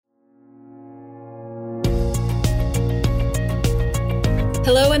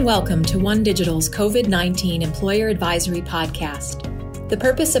Hello and welcome to One Digital's COVID-19 Employer Advisory Podcast. The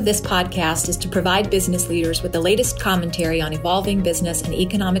purpose of this podcast is to provide business leaders with the latest commentary on evolving business and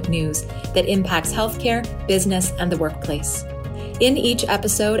economic news that impacts healthcare, business, and the workplace. In each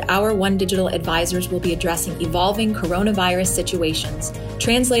episode, our One Digital advisors will be addressing evolving coronavirus situations,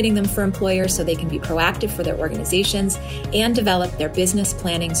 translating them for employers so they can be proactive for their organizations and develop their business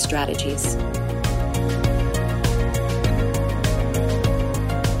planning strategies.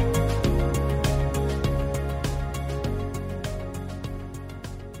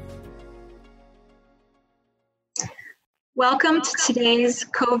 Welcome to today's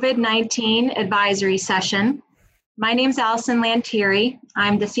COVID-19 advisory session. My name is Allison Lantieri.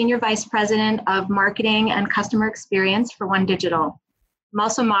 I'm the Senior Vice President of Marketing and Customer Experience for One Digital. I'm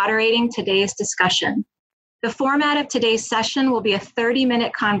also moderating today's discussion. The format of today's session will be a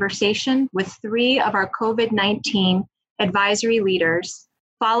 30-minute conversation with three of our COVID-19 advisory leaders,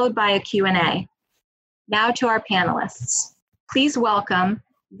 followed by a Q&A. Now to our panelists. Please welcome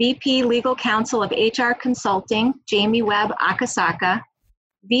VP Legal Counsel of HR Consulting, Jamie Webb Akasaka,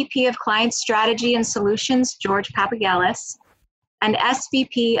 VP of Client Strategy and Solutions, George Papagelis, and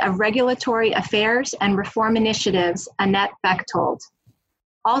SVP of Regulatory Affairs and Reform Initiatives, Annette Bechtold.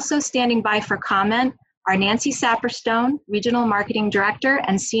 Also standing by for comment are Nancy Saperstone, Regional Marketing Director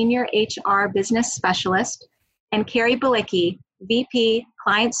and Senior HR Business Specialist, and Carrie Balicki, VP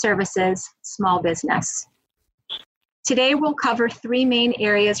Client Services, Small Business. Today, we'll cover three main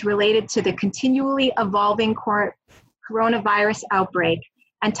areas related to the continually evolving coronavirus outbreak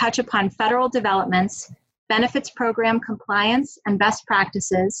and touch upon federal developments, benefits program compliance, and best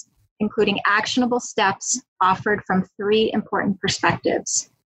practices, including actionable steps offered from three important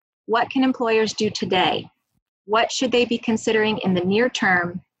perspectives. What can employers do today? What should they be considering in the near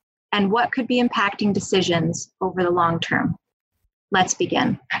term? And what could be impacting decisions over the long term? Let's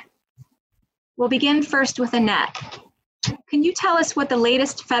begin. We'll begin first with Annette. Can you tell us what the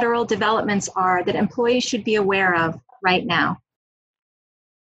latest federal developments are that employees should be aware of right now?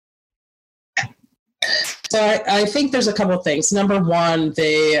 So I think there's a couple of things. Number one,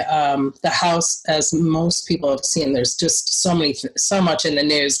 the House, as most people have seen, there's just so much in the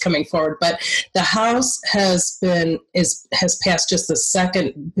news coming forward. But the House has passed just the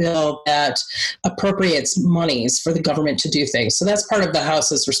second bill that appropriates monies for the government to do things. So that's part of the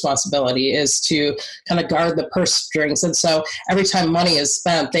House's responsibility, is to kind of guard the purse strings. And so every time money is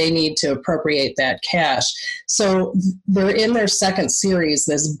spent, they need to appropriate that cash. So they're in their second series,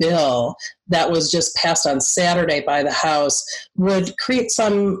 this bill that was just passed on Saturday by the House would create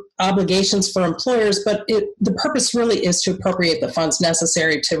some obligations for employers, but the purpose really is to appropriate the funds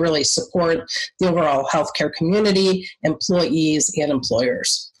necessary to really support the overall healthcare community, employees, and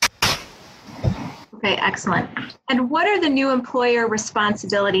employers. Okay, excellent. And what are the new employer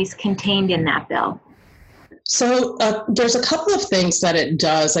responsibilities contained in that bill? So there's a couple of things that it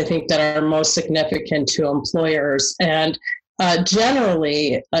does, I think, that are most significant to employers and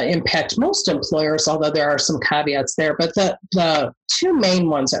generally impact most employers, although there are some caveats there. But the two main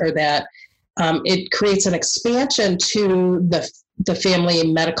ones are that it creates an expansion to the Family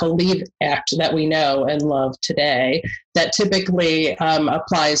Medical Leave Act that we know and love today that typically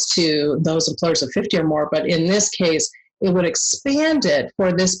applies to those employers of 50 or more. But in this case, it would expand it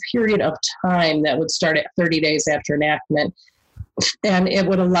for this period of time that would start at 30 days after enactment. And it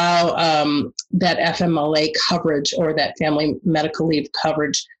would allow that FMLA coverage or that family medical leave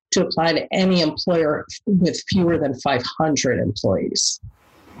coverage to apply to any employer with fewer than 500 employees.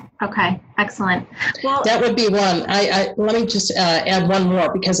 Okay, excellent. Well, that would be one. Let me just add one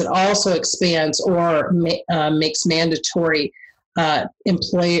more, because it also expands or makes mandatory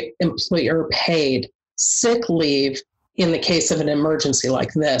employer paid sick leave in the case of an emergency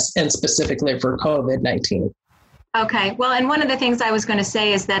like this, and specifically for COVID-19. Okay. Well, and one of the things I was going to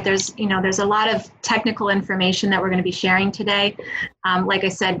say is that there's a lot of technical information that we're going to be sharing today. Like I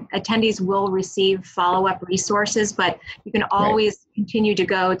said, attendees will receive follow-up resources, but you can always continue to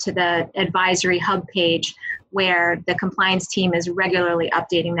go to the advisory hub page where the compliance team is regularly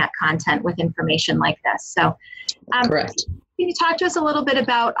updating that content with information like this. So, correct. Can you talk to us a little bit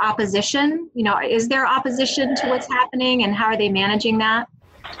about opposition? Is there opposition to what's happening, and how are they managing that?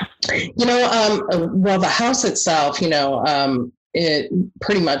 Well, the House itself, it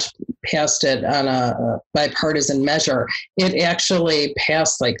pretty much passed it on a bipartisan measure. It actually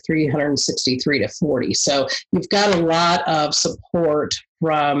passed like 363 to 40. So you've got a lot of support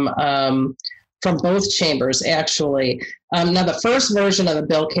from both chambers, actually. Now, the first version of the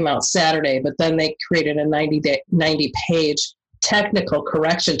bill came out Saturday, but then they created a 90-page technical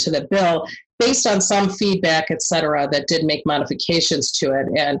correction to the bill based on some feedback, et cetera, that did make modifications to it.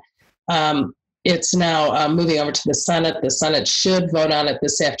 And it's now moving over to the Senate. The Senate should vote on it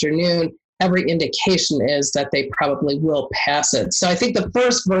this afternoon. Every indication is that they probably will pass it. So I think the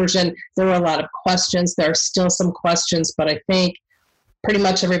first version, there were a lot of questions. There are still some questions, but I think pretty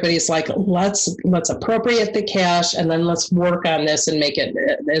much everybody's like, let's appropriate the cash and then let's work on this and make it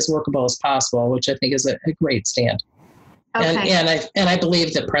as workable as possible, which I think is a great stand. Okay. And I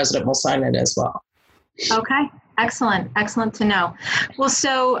believe the president will sign it as well. Okay. Excellent to know. Well,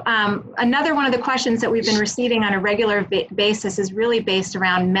 so another one of the questions that we've been receiving on a regular basis is really based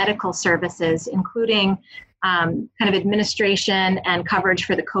around medical services, including kind of administration and coverage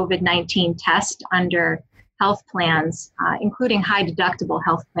for the COVID-19 test under health plans, including high deductible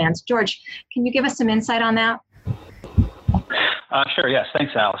health plans. George, can you give us some insight on that? Sure. Yes.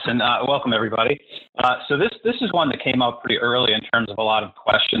 Thanks, Allison. Welcome, everybody. So this is one that came up pretty early in terms of a lot of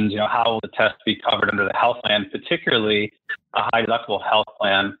questions. How will the test be covered under the health plan, particularly a high deductible health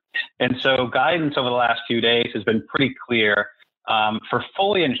plan? And so guidance over the last few days has been pretty clear. For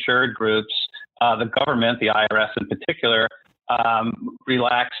fully insured groups, the government, the IRS in particular,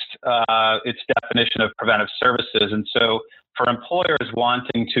 relaxed its definition of preventive services. And so for employers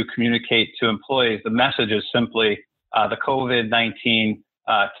wanting to communicate to employees, the message is simply the COVID-19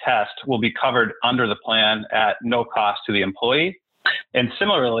 test will be covered under the plan at no cost to the employee. And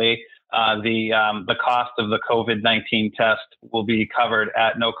similarly, the cost of the COVID-19 test will be covered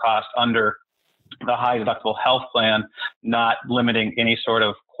at no cost under the high deductible health plan, not limiting any sort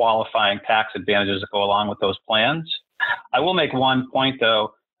of qualifying tax advantages that go along with those plans. I will make one point,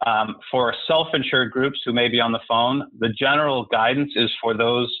 though. For self-insured groups who may be on the phone, the general guidance is for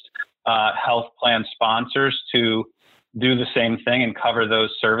those health plan sponsors to do the same thing and cover those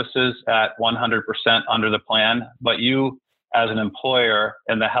services at 100% under the plan. But you, as an employer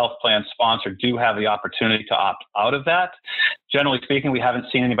and the health plan sponsor, do have the opportunity to opt out of that. Generally speaking, we haven't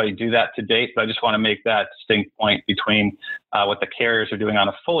seen anybody do that to date, but I just want to make that distinct point between what the carriers are doing on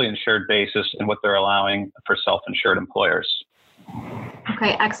a fully insured basis and what they're allowing for self-insured employers.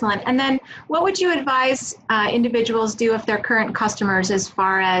 Okay, excellent. And then what would you advise individuals do if they're current customers as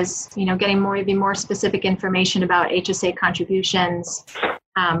far as, getting more specific information about HSA contributions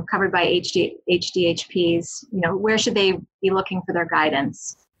covered by HDHPs? Where should they be looking for their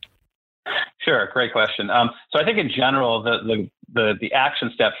guidance? Sure, great question. So I think in general, the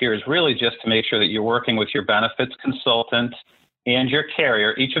action step here is really just to make sure that you're working with your benefits consultant and your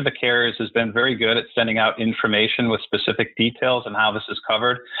carrier. Each of the carriers has been very good at sending out information with specific details on how this is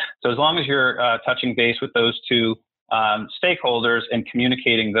covered. So as long as you're touching base with those two stakeholders and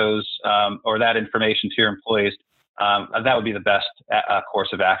communicating those or that information to your employees, that would be the best course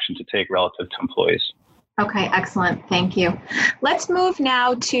of action to take relative to employees. Okay, excellent. Thank you. Let's move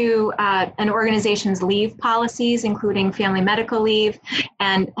now to an organization's leave policies, including family medical leave,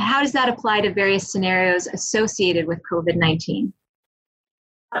 and how does that apply to various scenarios associated with COVID-19?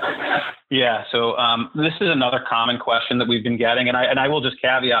 Yeah, so this is another common question that we've been getting, and I will just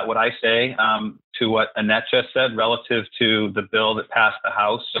caveat what I say to what Annette just said relative to the bill that passed the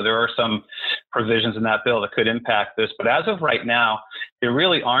House. So there are some provisions in that bill that could impact this, but as of right now, there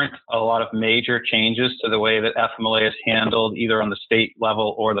really aren't a lot of major changes to the way that FMLA is handled, either on the state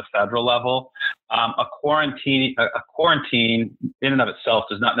level or the federal level. A quarantine in and of itself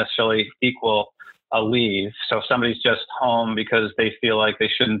does not necessarily equal a leave. So if somebody's just home because they feel like they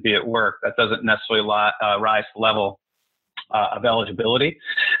shouldn't be at work, that doesn't necessarily rise the level of eligibility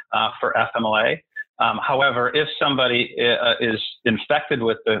for FMLA. However, if somebody is infected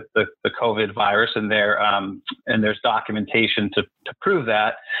with the COVID virus and there's documentation to prove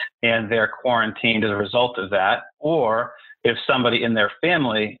that, and they're quarantined as a result of that, or if somebody in their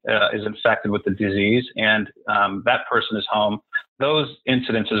family is infected with the disease and that person is home, those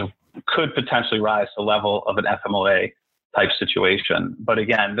incidences could potentially rise to the level of an FMLA type situation. But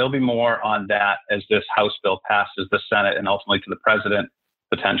again, there'll be more on that as this House bill passes the Senate and ultimately to the president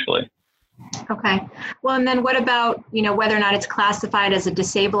potentially. Okay. Well, and then what about, whether or not it's classified as a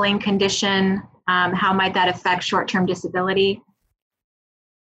disabling condition? How might that affect short-term disability?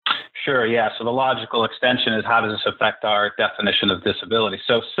 Sure. Yeah. So the logical extension is how does this affect our definition of disability?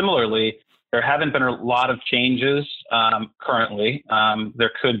 So similarly, there haven't been a lot of changes currently.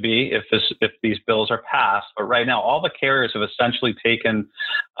 There could be if these bills are passed, but right now all the carriers have essentially taken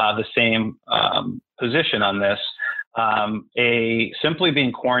the same position on this. Simply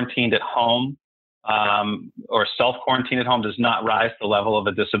being quarantined at home or self-quarantined at home does not rise to the level of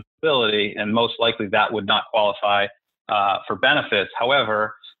a disability, and most likely that would not qualify for benefits.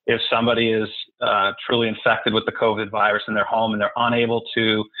 However, if somebody is truly infected with the COVID virus in their home and they're unable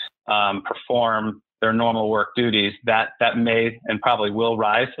to perform their normal work duties, that may and probably will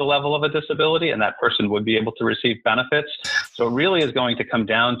rise to the level of a disability, and that person would be able to receive benefits. So it really is going to come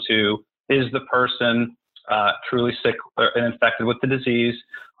down to, is the person truly sick and infected with the disease,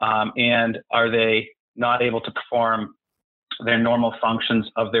 and are they not able to perform their normal functions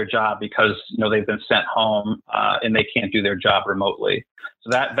of their job because they've been sent home and they can't do their job remotely.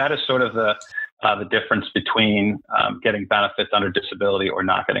 So that is sort of the difference between getting benefits under disability or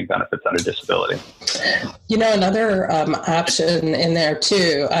not getting benefits under disability. Another option in there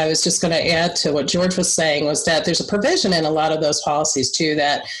too, I was just going to add to what George was saying, was that there's a provision in a lot of those policies too,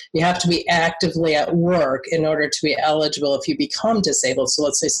 that you have to be actively at work in order to be eligible if you become disabled. So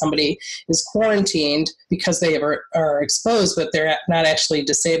let's say somebody is quarantined because they are exposed, but they're not actually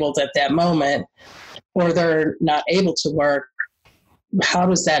disabled at that moment, or they're not able to work. How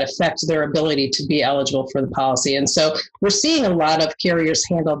does that affect their ability to be eligible for the policy? And so we're seeing a lot of carriers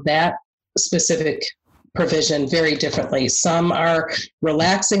handle that specific provision very differently. Some are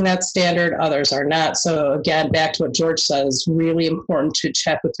relaxing that standard, others are not. So again, back to what George says, really important to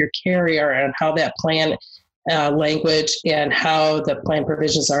check with your carrier and how that plan language and how the plan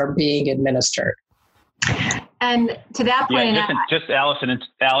provisions are being administered. And to that point, just Allison,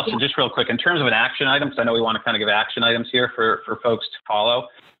 just real quick, in terms of an action item, because I know we want to kind of give action items here for folks to follow.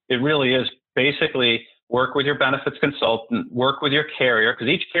 It really is basically work with your benefits consultant, work with your carrier, because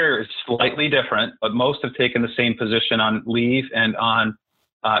each carrier is slightly different, but most have taken the same position on leave and on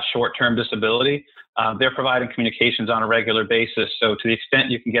short-term disability. They're providing communications on a regular basis. So to the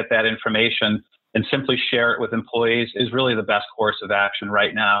extent you can get that information and simply share it with employees is really the best course of action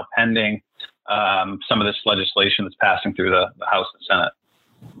right now, pending some of this legislation that's passing through the House and Senate.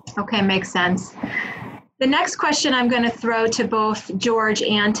 Okay, makes sense. The next question I'm going to throw to both George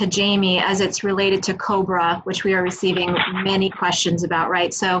and to Jamie, as it's related to COBRA, which we are receiving many questions about,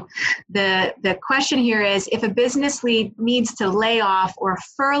 right? So the question here is, if a business needs to lay off or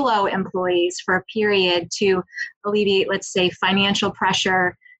furlough employees for a period to alleviate, let's say, financial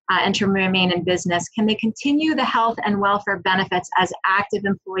pressure and to remain in business, can they continue the health and welfare benefits as active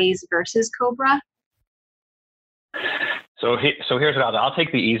employees versus COBRA? So here's what I'll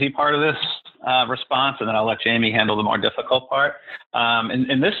take the easy part of this response, and then I'll let Jamie handle the more difficult part.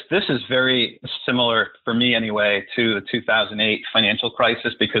 And this is very similar for me anyway to the 2008 financial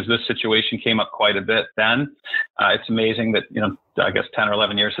crisis, because this situation came up quite a bit then. It's amazing that I guess 10 or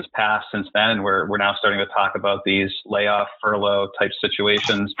 11 years has passed since then, and we're now starting to talk about these layoff, furlough type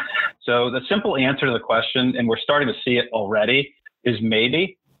situations. So the simple answer to the question, and we're starting to see it already, is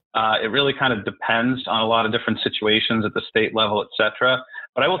maybe. It really kind of depends on a lot of different situations at the state level, et cetera.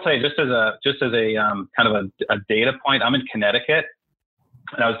 But I will tell you, just as a kind of a data point, I'm in Connecticut,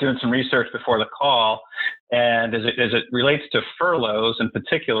 and I was doing some research before the call, and as it relates to furloughs in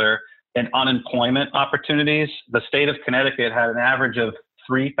particular and unemployment opportunities, the state of Connecticut had an average of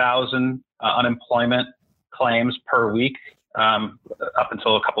 3,000 unemployment claims per week up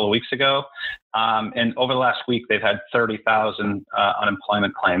until a couple of weeks ago. And over the last week, they've had 30,000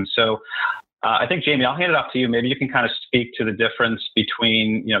 unemployment claims. So I think, Jamie, I'll hand it off to you. Maybe you can kind of speak to the difference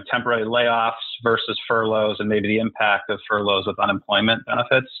between, temporary layoffs versus furloughs, and maybe the impact of furloughs with unemployment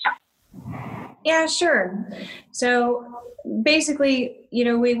benefits. Yeah, sure. So basically,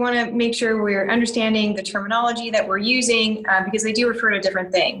 we want to make sure we're understanding the terminology that we're using because they do refer to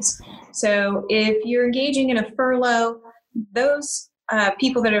different things. So if you're engaging in a furlough, those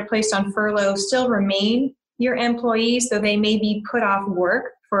people that are placed on furlough still remain your employees, though they may be put off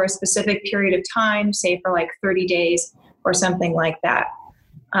work for a specific period of time, say for like 30 days or something like that.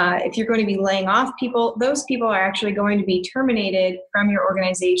 If you're going to be laying off people, those people are actually going to be terminated from your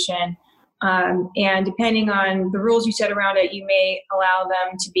organization. And depending on the rules you set around it, you may allow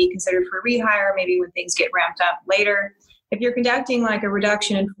them to be considered for rehire, maybe when things get ramped up later. If you're conducting like a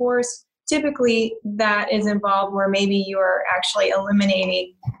reduction in force, typically that is involved where maybe you're actually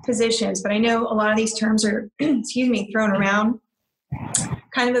eliminating positions. But I know a lot of these terms are, thrown around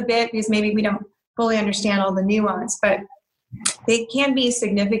kind of a bit because maybe we don't fully understand all the nuance, but they can be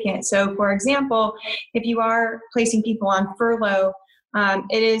significant. So for example, if you are placing people on furlough,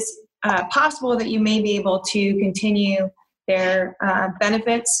 it is possible that you may be able to continue their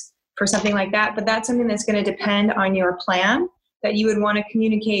benefits for something like that, but that's something that's going to depend on your plan that you would want to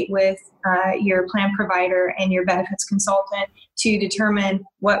communicate with your plan provider and your benefits consultant to determine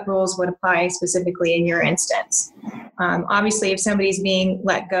what rules would apply specifically in your instance. Obviously, if somebody's being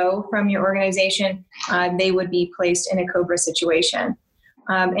let go from your organization, they would be placed in a COBRA situation.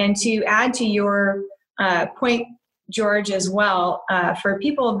 And to add to your point, George, as well, for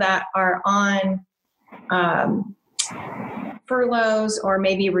people that are on furloughs or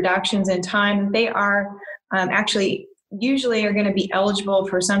maybe reductions in time, they are actually usually are going to be eligible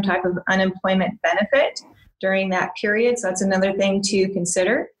for some type of unemployment benefit during that period. So that's another thing to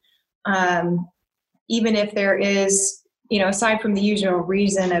consider. Even if there is, aside from the usual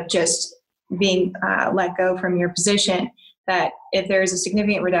reason of just being let go from your position, that if there's a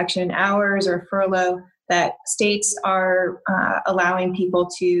significant reduction in hours or furlough, that states are allowing people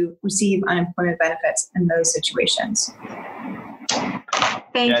to receive unemployment benefits in those situations.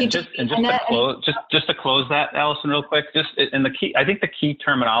 Thank you. Just to close that, Allison, real quick. I think the key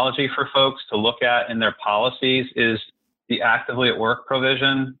terminology for folks to look at in their policies is the actively at work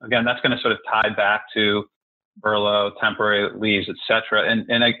provision. Again, that's going to sort of tie back to furlough, temporary leaves, et cetera.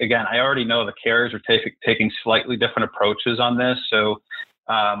 And again, I already know the carriers are taking slightly different approaches on this. So,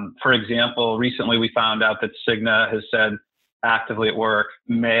 for example, recently we found out that Cigna has said actively at work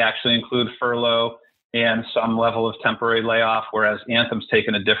may actually include furlough and some level of temporary layoff, whereas Anthem's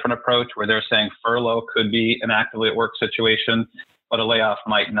taken a different approach where they're saying furlough could be an actively at work situation, but a layoff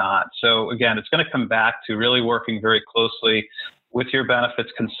might not. So again, it's going to come back to really working very closely with your benefits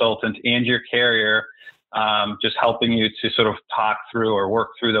consultant and your carrier, just helping you to sort of talk through or work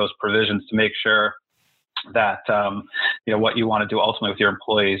through those provisions to make sure that what you want to do ultimately with your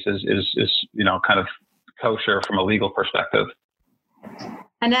employees is kind of kosher from a legal perspective.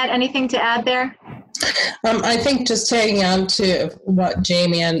 Annette, anything to add there? I think just tagging on to what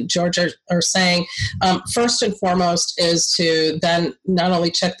Jamie and George are saying, first and foremost is to then not only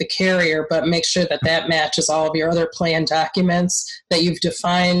check the carrier, but make sure that matches all of your other plan documents, that you've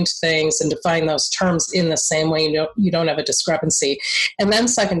defined things and defined those terms in the same way, you don't have a discrepancy. And then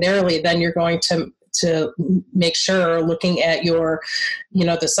secondarily, then you're going to make sure, looking at your,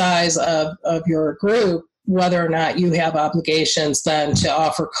 the size of your group, whether or not you have obligations then to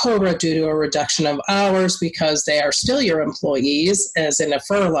offer COBRA due to a reduction of hours because they are still your employees, as in a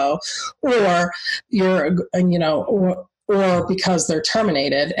furlough, or or because they're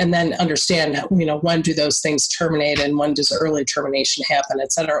terminated, and then understand, when do those things terminate and when does early termination happen,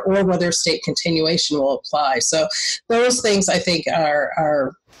 et cetera, or whether state continuation will apply. So those things I think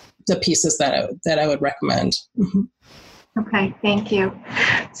are the pieces that I would recommend. Mm-hmm. Okay, thank you.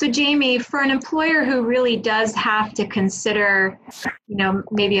 So Jamie, for an employer who really does have to consider,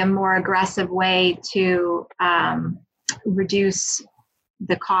 maybe a more aggressive way to reduce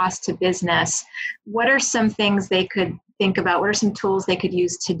the cost to business, what are some things they could think about? What are some tools they could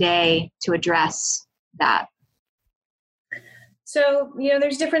use today to address that? So,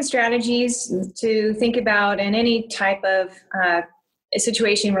 there's different strategies to think about in any type of a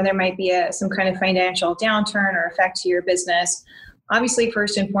situation where there might be some kind of financial downturn or effect to your business. Obviously,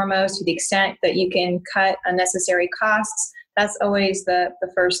 first and foremost, to the extent that you can cut unnecessary costs, that's always the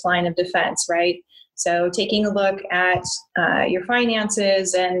first line of defense, right? So taking a look at your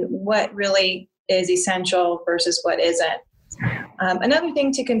finances and what really is essential versus what isn't. Another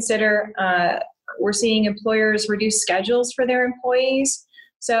thing to consider, we're seeing employers reduce schedules for their employees.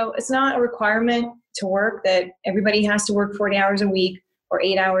 So it's not a requirement to work that everybody has to work 40 hours a week or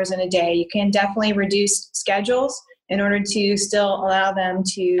 8 hours in a day. You can definitely reduce schedules in order to still allow them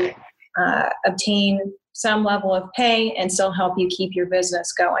to obtain some level of pay and still help you keep your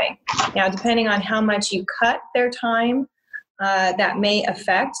business going. Now, depending on how much you cut their time, that may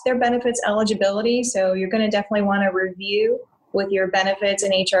affect their benefits eligibility. So you're going to definitely want to review with your benefits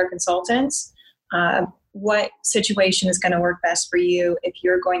and HR consultants what situation is going to work best for you if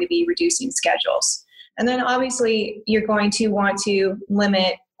you're going to be reducing schedules. And then obviously you're going to want to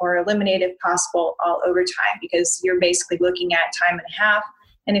limit or eliminate, if possible, all overtime, because you're basically looking at time and a half.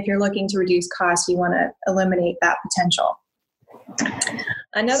 And if you're looking to reduce costs, you want to eliminate that potential.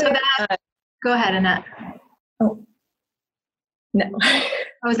 Go ahead, Annette. Oh, no.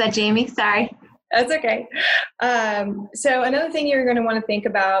 Was that Jamie? Sorry. That's okay. So another thing you're going to want to think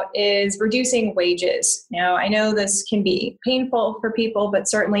about is reducing wages. Now, I know this can be painful for people, but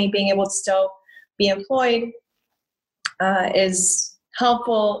certainly being able to still be employed is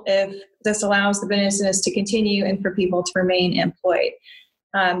helpful if this allows the business to continue and for people to remain employed.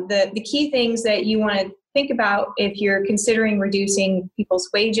 The key things that you want to think about if you're considering reducing people's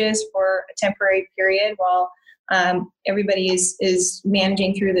wages for a temporary period while everybody is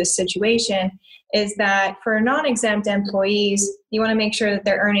managing through this situation is that for non-exempt employees, you want to make sure that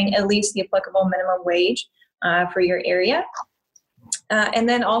they're earning at least the applicable minimum wage for your area. And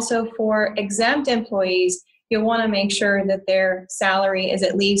then also for exempt employees, you'll want to make sure that their salary is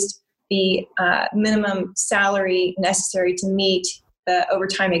at least the minimum salary necessary to meet the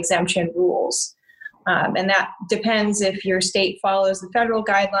overtime exemption rules. And that depends if your state follows the federal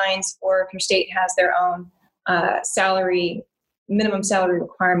guidelines or if your state has their own minimum salary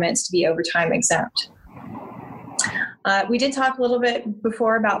requirements to be overtime exempt. We did talk a little bit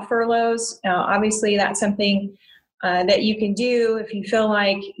before about furloughs. Obviously, that's something that you can do if you feel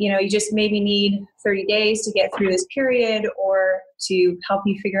like, you just maybe need 30 days to get through this period or to help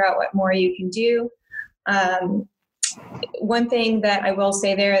you figure out what more you can do. One thing that I will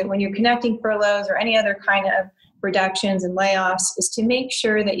say there, when you're connecting furloughs or any other kind of reductions and layoffs, is to make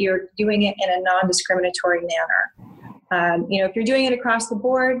sure that you're doing it in a non-discriminatory manner. If you're doing it across the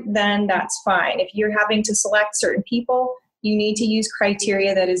board, then that's fine. If you're having to select certain people, you need to use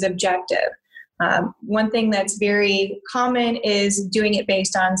criteria that is objective. One thing that's very common is doing it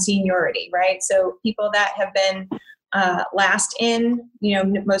based on seniority, right? So people that have been last in,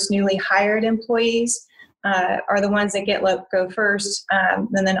 most newly hired employees are the ones that get let go first,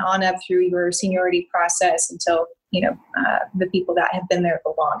 and then on up through your seniority process until, the people that have been there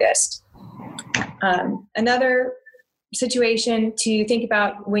the longest. Another situation to think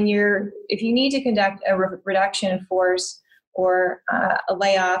about if you need to conduct a reduction in force or a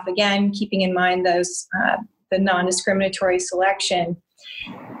layoff, again, keeping in mind those the non-discriminatory selection.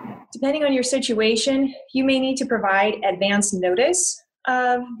 Depending on your situation, you may need to provide advance notice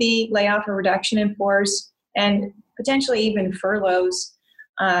of the layoff or reduction in force and potentially even furloughs.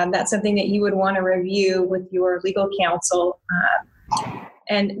 That's something that you would want to review with your legal counsel.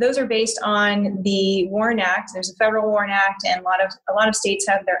 And those are based on the WARN Act. There's a federal WARN Act, and a lot of states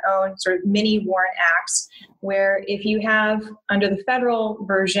have their own sort of mini WARN Acts, where if you have, under the federal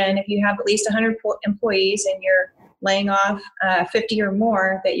version, if you have at least 100 employees and you're laying off 50 or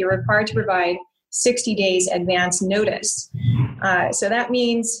more, that you're required to provide 60 days advance notice. So that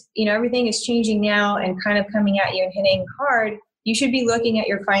means, everything is changing now and kind of coming at you and hitting hard. You should be looking at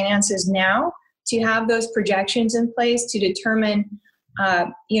your finances now to have those projections in place to determine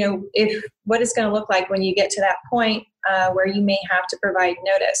if what it's going to look like when you get to that point where you may have to provide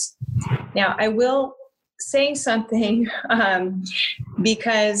notice. Now, I will say something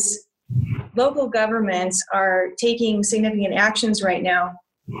because local governments are taking significant actions right now.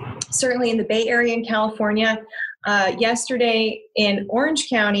 Certainly in the Bay Area in California. Yesterday in Orange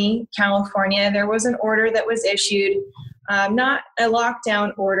County, California, there was an order that was issued, not a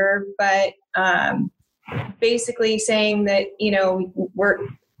lockdown order, but basically saying that,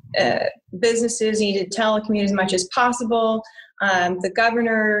 businesses need to telecommunicate as much as possible. The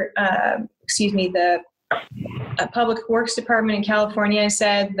governor, the Public Works Department in California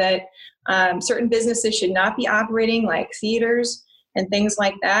said that certain businesses should not be operating, like theaters and things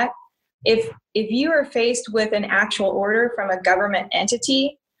like that. If you are faced with an actual order from a government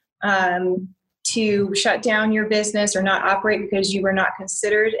entity to shut down your business or not operate because you were not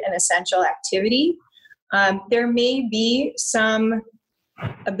considered an essential activity, there may be some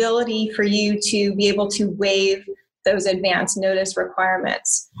ability for you to be able to waive those advance notice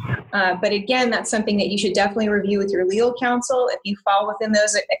requirements. But again, that's something that you should definitely review with your legal counsel if you fall within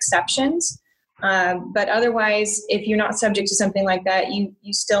those exceptions. But otherwise, if you're not subject to something like that, you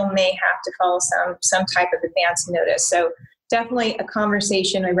still may have to follow some type of advance notice. So definitely a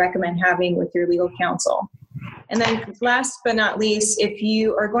conversation I recommend having with your legal counsel. And then last but not least, if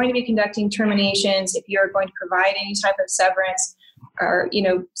you are going to be conducting terminations, if you're going to provide any type of severance or,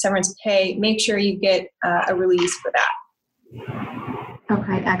 severance pay, make sure you get a release for that.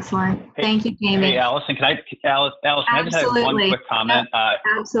 Okay, excellent. Thank you, Jamie. Hey, Allison, can I just have one quick comment?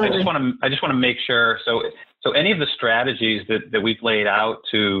 Absolutely. I just want to make sure. So any of the strategies that we've laid out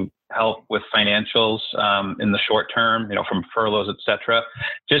to help with financials in the short term, from furloughs, et cetera.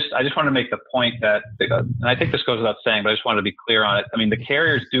 I just want to make the point that, and I think this goes without saying, but I just wanted to be clear on it. I mean, the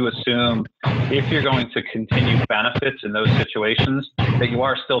carriers do assume if you're going to continue benefits in those situations, that you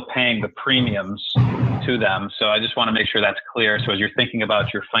are still paying the premiums to them. So I just want to make sure that's clear. So as you're thinking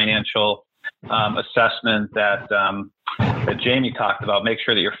about your financial assessment that Jamie talked about, make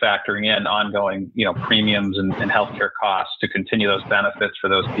sure that you're factoring in ongoing, premiums and healthcare costs to continue those benefits for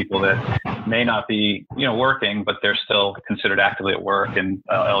those people that may not be, working, but they're still considered actively at work and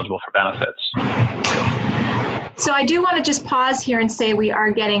eligible for benefits. So I do want to just pause here and say we are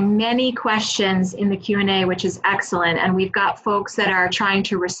getting many questions in the Q&A, which is excellent. And we've got folks that are trying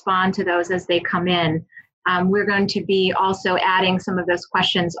to respond to those as they come in. We're going to be also adding some of those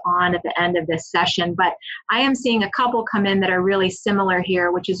questions on at the end of this session, but I am seeing a couple come in that are really similar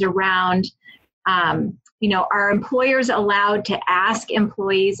here, which is around, are employers allowed to ask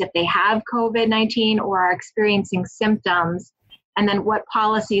employees if they have COVID-19 or are experiencing symptoms, and then what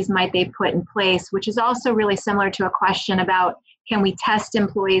policies might they put in place, which is also really similar to a question about, can we test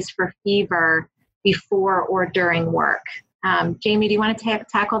employees for fever before or during work. Jamie, do you want to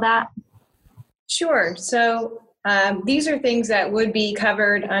tackle that? Sure. So these are things that would be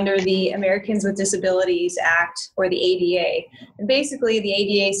covered under the Americans with Disabilities Act, or the ADA. And basically, the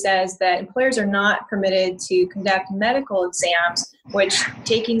ADA says that employers are not permitted to conduct medical exams, which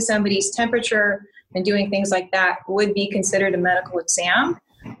taking somebody's temperature and doing things like that would be considered a medical exam.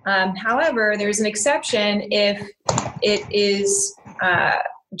 However, there's an exception if it is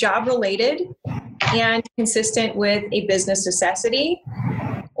job related and consistent with a business necessity,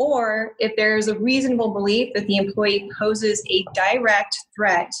 or if there's a reasonable belief that the employee poses a direct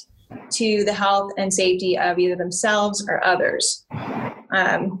threat to the health and safety of either themselves or others.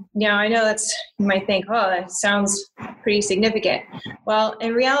 Now, I know you might think, oh, that sounds pretty significant. Well,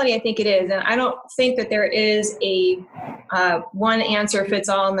 in reality, I think it is. And I don't think that there is a one answer fits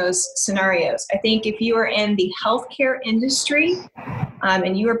all in those scenarios. I think if you are in the healthcare industry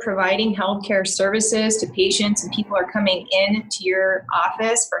and you are providing healthcare services to patients and people are coming in to your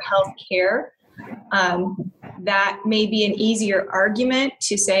office for healthcare, that may be an easier argument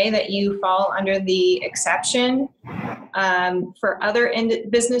to say that you fall under the exception. For other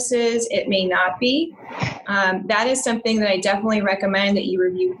businesses, it may not be. That is something that I definitely recommend that you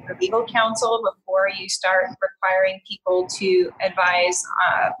review with your legal counsel before you start requiring people to advise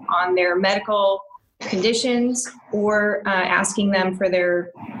on their medical conditions, or asking them for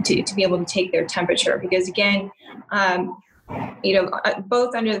to be able to take their temperature. Because again,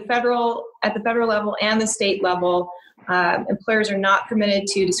 both at the federal level and the state level, employers are not permitted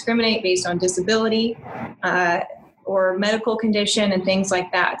to discriminate based on disability or medical condition and things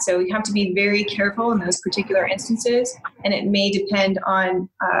like that. So you have to be very careful in those particular instances, and it may depend on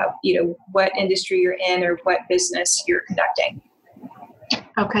what industry you're in or what business you're conducting.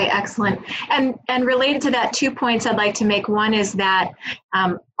 Okay, excellent. And related to that, 2 points I'd like to make. One is that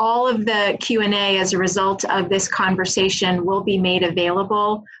all of the Q&A as a result of this conversation will be made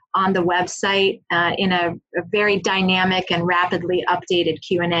available on the website in a very dynamic and rapidly updated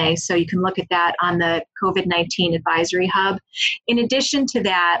Q&A. So you can look at that on the COVID-19 Advisory Hub. In addition to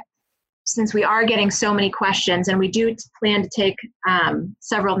that, since we are getting so many questions, and we do plan to take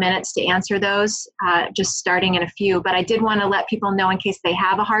several minutes to answer those, just starting in a few, but I did want to let people know, in case they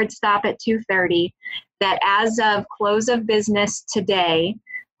have a hard stop at 2:30, that as of close of business today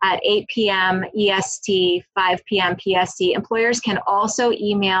at 8 p.m. EST, 5 p.m. PST, employers can also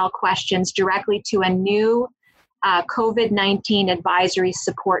email questions directly to a new COVID-19 advisory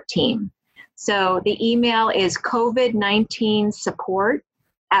support team. So the email is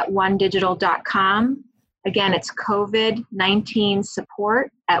covid19support@onedigital.com. Again, it's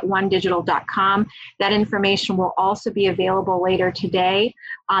covid19support@onedigital.com. That information will also be available later today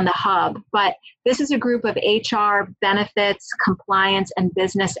on the hub. But this is a group of HR, benefits, compliance, and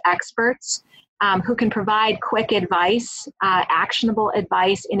business experts who can provide quick advice, actionable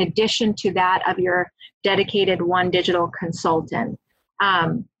advice, in addition to that of your dedicated OneDigital consultant.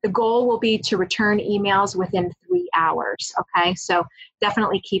 The goal will be to return emails within 3 hours, okay? So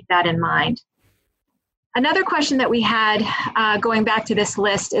definitely keep that in mind. Another question that we had going back to this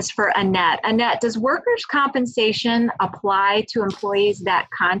list is for Annette. Annette, does workers' compensation apply to employees that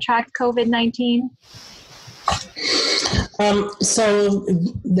contract COVID-19? So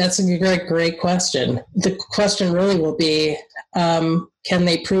that's a great question. The question really will be, can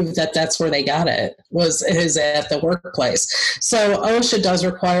they prove that that's where they got it, is at the workplace? So OSHA does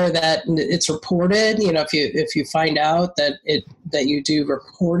require that it's reported, if you find out that you do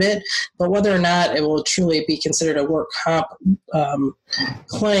report it, but whether or not it will truly be considered a work comp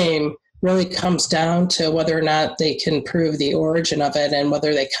claim really comes down to whether or not they can prove the origin of it and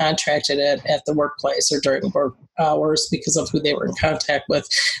whether they contracted it at the workplace or during work hours because of who they were in contact with.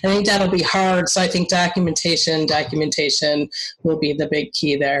 I think that'll be hard. So I think documentation will be the big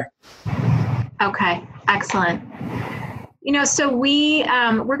key there. Okay, excellent. So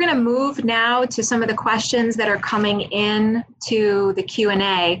we're going to move now to some of the questions that are coming in to the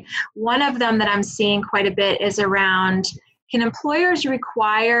Q&A. One of them that I'm seeing quite a bit is around, can employers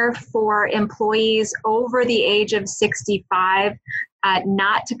require for employees over the age of 65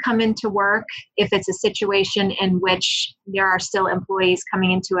 not to come into work if it's a situation in which there are still employees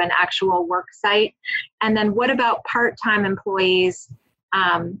coming into an actual work site? And then what about part-time employees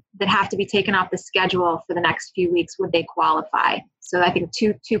that have to be taken off the schedule for the next few weeks? Would they qualify? So I think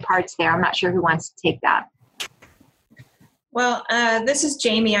two parts there. I'm not sure who wants to take that. Well, this is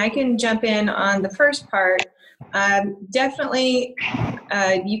Jamie. I can jump in on the first part. Definitely,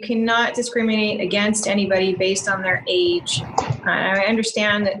 you cannot discriminate against anybody based on their age. I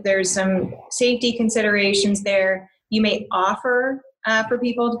understand that there's some safety considerations there. You may offer for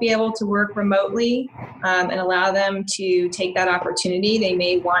people to be able to work remotely and allow them to take that opportunity. They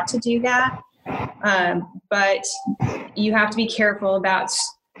may want to do that, but you have to be careful about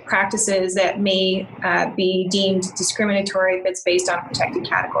practices that may be deemed discriminatory if it's based on a protected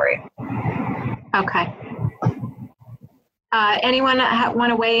category. Okay. Anyone want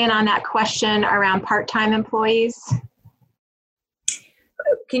to weigh in on that question around part-time employees?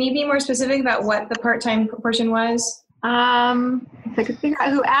 Can you be more specific about what the part-time portion was? If I could figure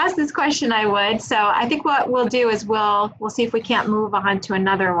out who asked this question, I would. So I think what we'll do is we'll see if we can't move on to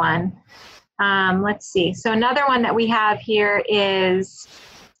another one. Let's see. So another one that we have here is,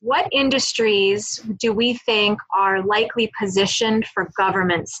 what industries do we think are likely positioned for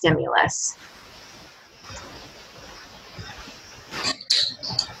government stimulus?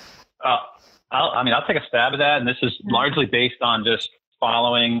 I'll take a stab at that, and this is largely based on just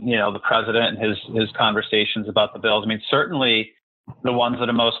following, the president and his conversations about the bills. I mean, certainly the ones that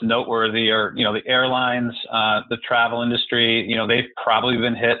are most noteworthy are, the airlines, the travel industry. They've probably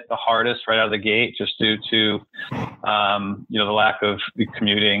been hit the hardest right out of the gate, just due to, the lack of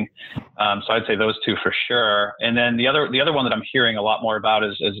commuting. So I'd say those two for sure. And then the other one that I'm hearing a lot more about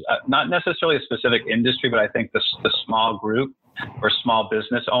is not necessarily a specific industry, but I think the small group or small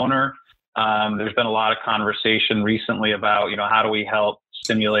business owner. There's been a lot of conversation recently about, how do we help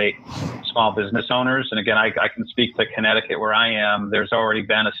stimulate small business owners? And again, I can speak to Connecticut where I am. There's already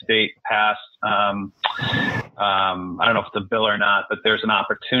been a state passed, I don't know if it's a bill or not, but there's an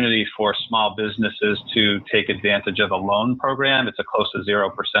opportunity for small businesses to take advantage of a loan program. It's a close to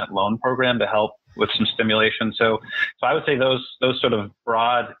 0% loan program to help with some stimulation. So I would say those sort of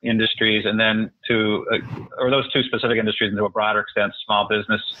broad industries, and then or those two specific industries, and to a broader extent, small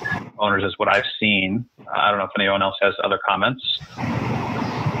business owners is what I've seen. I don't know if anyone else has other comments.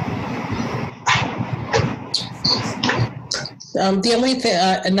 The only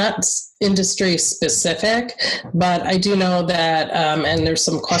thing, not industry specific, but I do know that, and there's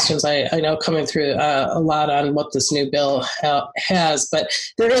some questions I know coming through a lot on what this new bill has, but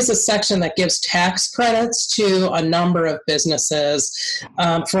there is a section that gives tax credits to a number of businesses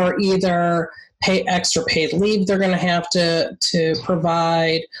for either extra paid leave they're going to have to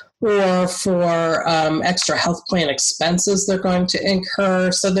provide, or for extra health plan expenses they're going to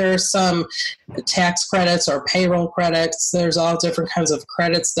incur. So there's some tax credits or payroll credits. There's all different kinds of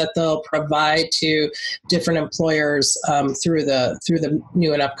credits that they'll provide to different employers through the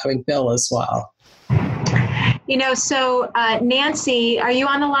new and upcoming bill as well. So Nancy, are you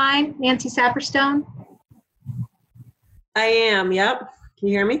on the line? Nancy Saperstone? I am, yep. Can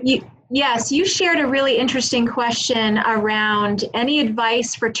you hear me? Yes, you shared a really interesting question around any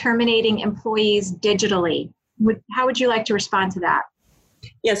advice for terminating employees digitally. How would you like to respond to that?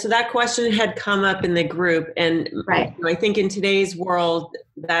 Yeah, so that question had come up in the group, and right. I think in today's world,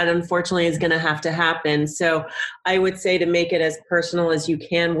 that unfortunately is going to have to happen. So I would say to make it as personal as you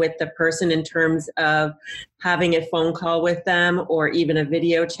can with the person in terms of having a phone call with them, or even a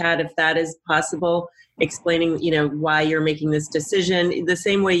video chat if that is possible, explaining, why you're making this decision, the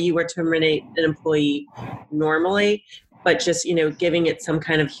same way you would terminate an employee normally, but just, giving it some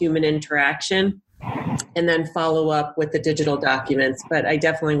kind of human interaction, and then follow up with the digital documents. But I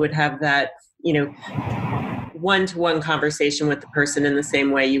definitely would have that, one-to-one conversation with the person in the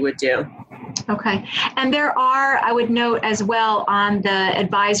same way you would do. Okay. And there are, I would note as well, on the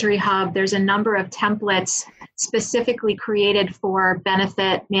advisory hub, there's a number of templates specifically created for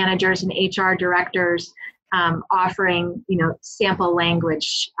benefit managers and HR directors, offering, sample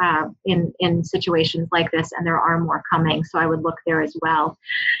language in situations like this, and there are more coming. So I would look there as well.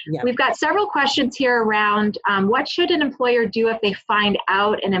 Yeah. We've got several questions here around what should an employer do if they find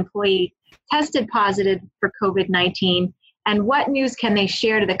out an employee tested positive for COVID-19, and what news can they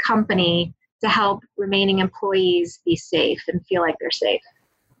share to the company to help remaining employees be safe and feel like they're safe?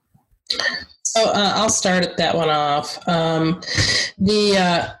 So I'll start that one off.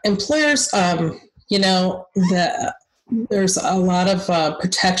 The employers, there's a lot of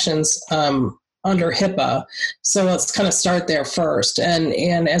protections under HIPAA. So let's kind of start there first.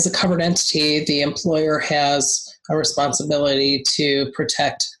 And as a covered entity, the employer has a responsibility to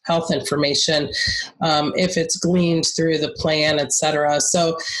protect health information if it's gleaned through the plan, et cetera.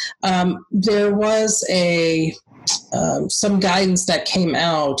 So there was some guidance that came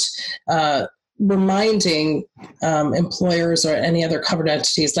out reminding employers or any other covered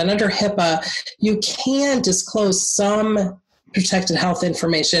entities that under HIPAA, you can disclose some protected health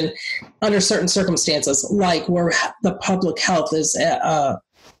information under certain circumstances, like where the public health is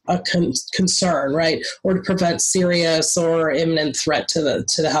concern, right? Or to prevent serious or imminent threat to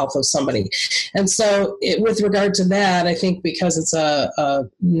the health of somebody. And so with regard to that, I think because it's a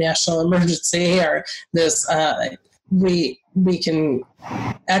national emergency or this, we can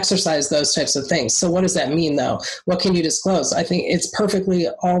exercise those types of things. So what does that mean, though? What can you disclose? I think it's perfectly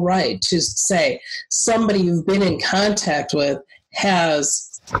all right to say somebody you've been in contact with has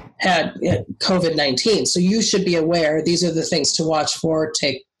had COVID-19. So you should be aware these are the things to watch for,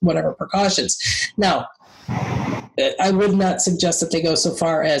 take whatever precautions. Now, I would not suggest that they go so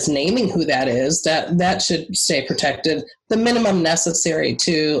far as naming who that is. That should stay protected. The minimum necessary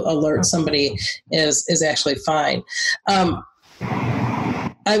to alert somebody is actually fine.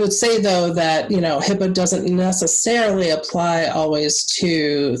 I would say, though, that, HIPAA doesn't necessarily apply always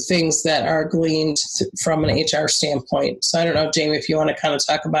to things that are gleaned from an HR standpoint. So I don't know, Jamie, if you want to kind of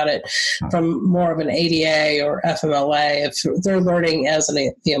talk about it from more of an ADA or FMLA, if they're learning as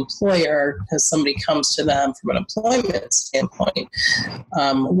the employer, as somebody comes to them from an employment standpoint,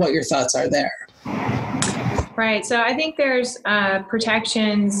 what your thoughts are there. Right. So I think there's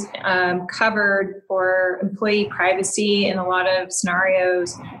protections covered for employee privacy in a lot of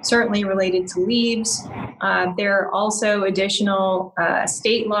scenarios, certainly related to leaves. There are also additional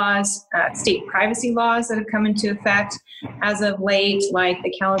state laws, state privacy laws that have come into effect as of late, like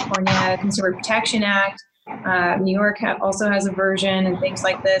the California Consumer Protection Act. New York also has a version and things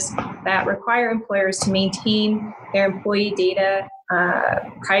like this that require employers to maintain their employee data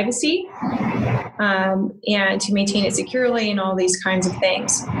privacy and to maintain it securely and all these kinds of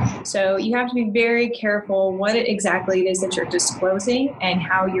things. So you have to be very careful what exactly it is that you're disclosing and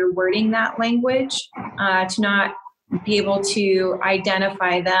how you're wording that language to not be able to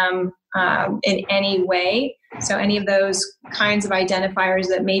identify them in any way. So any of those kinds of identifiers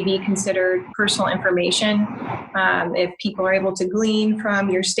that may be considered personal information, if people are able to glean from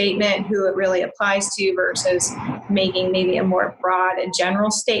your statement who it really applies to versus making maybe a more broad and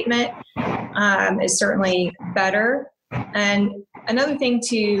general statement, is certainly better. And another thing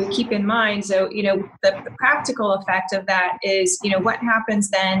to keep in mind, so, the practical effect of that is, what happens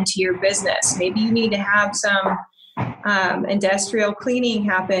then to your business? Maybe you need to have some industrial cleaning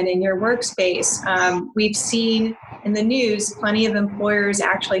happen in your workspace. We've seen in the news plenty of employers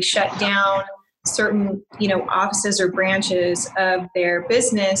actually shut down certain, offices or branches of their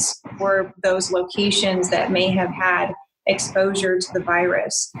business for those locations that may have had exposure to the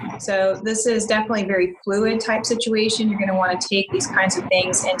virus. So this is definitely a very fluid type situation. You're going to want to take these kinds of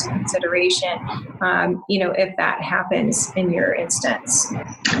things into consideration, if that happens in your instance.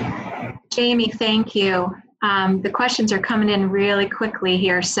 Jamie, thank you. The questions are coming in really quickly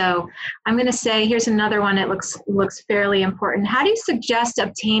here. So I'm going to say, here's another one that looks fairly important. How do you suggest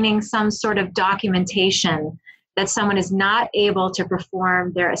obtaining some sort of documentation that someone is not able to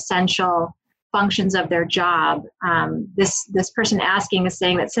perform their essential functions of their job? This person asking is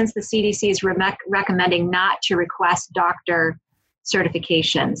saying that since the CDC is recommending not to request doctor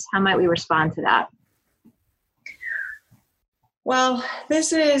certifications, how might we respond to that? Well,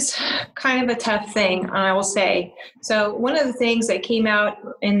 this is kind of a tough thing, I will say. So one of the things that came out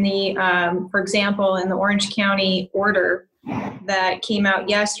in the, for example, in the Orange County order that came out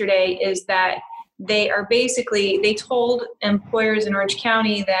yesterday is that they told employers in Orange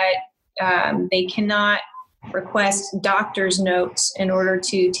County that they cannot request doctor's notes in order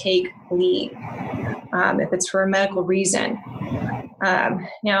to take leave if it's for a medical reason.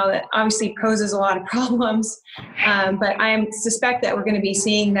 Now, that obviously poses a lot of problems, but I suspect that we're going to be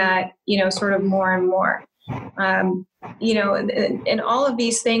seeing that, sort of more and more. And all of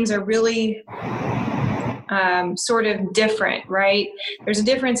these things are really sort of different, right? There's a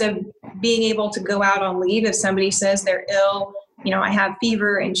difference of being able to go out on leave if somebody says they're ill, I have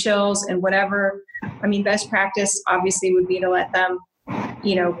fever and chills and whatever. I mean, best practice obviously would be to let them,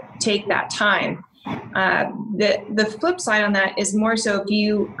 take that time. The flip side on that is more so if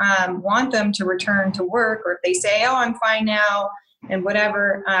you want them to return to work, or if they say, oh, I'm fine now and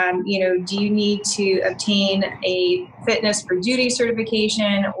whatever, do you need to obtain a fitness for duty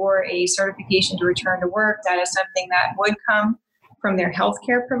certification or a certification to return to work? That is something that would come from their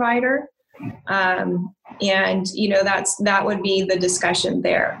healthcare provider. And, that would be the discussion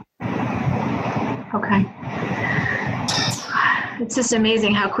there. Okay. It's just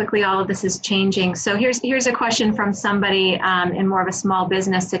amazing how quickly all of this is changing. So here's a question from somebody in more of a small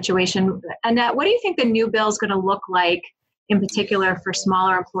business situation. Annette, what do you think the new bill is going to look like in particular for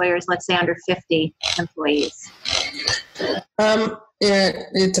smaller employers, let's say under 50 employees?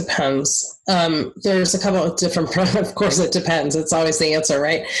 It depends. There's a couple of different, of course it depends. It's always the answer,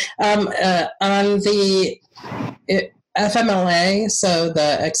 right? FMLA, so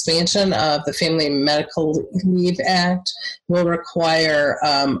the expansion of the Family Medical Leave Act, will require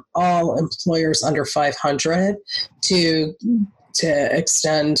all employers under 500 to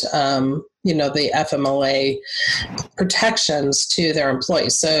extend, the FMLA protections to their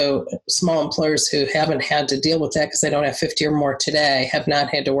employees. So small employers who haven't had to deal with that because they don't have 50 or more today have not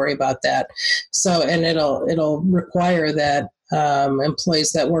had to worry about that. So, and it'll require that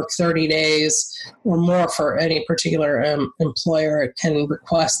employees that work 30 days or more for any particular employer can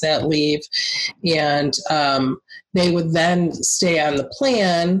request that leave, and they would then stay on the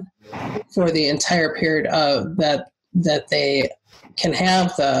plan for the entire period of that they can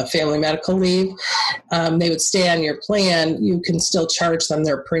have the family medical leave. They would stay on your plan. You can still charge them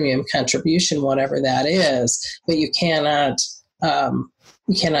their premium contribution, whatever that is, but you cannot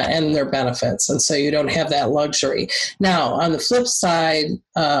end their benefits. And so you don't have that luxury. Now, on the flip side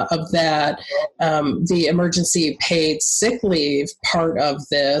of that, the emergency paid sick leave part of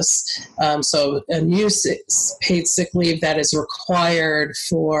this, so a new paid sick leave that is required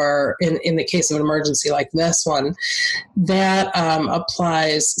for, in the case of an emergency like this one, that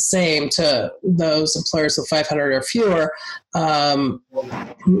applies same to those employers with 500 or fewer,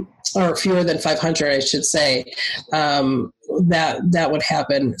 or fewer than 500, I should say, that would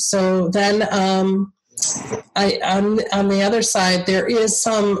happen. So then on the other side, there is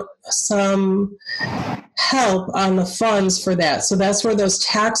some help on the funds for that. So that's where those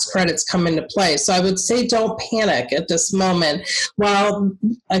tax credits come into play. So I would say don't panic at this moment. While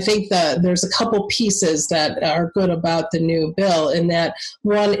I think that there's a couple pieces that are good about the new bill, in that,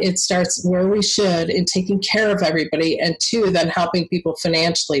 one, it starts where we should in taking care of everybody, and two, then helping people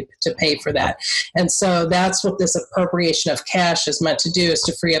financially to pay for that. And so that's what this appropriation of cash is meant to do, is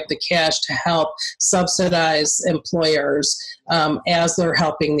to free up the cash to help subsidize employers as they're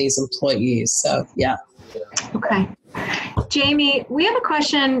helping these employees. So, yeah. Okay. Jamie, we have a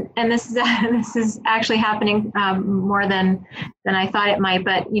question, and this is actually happening more than I thought it might,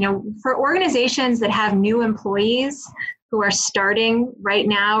 but, for organizations that have new employees who are starting right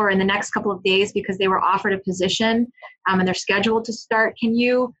now or in the next couple of days because they were offered a position and they're scheduled to start, can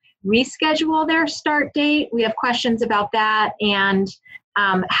you reschedule their start date? We have questions about that. And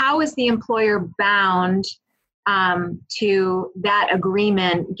how is the employer bound to that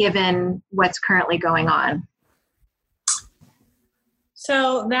agreement given what's currently going on?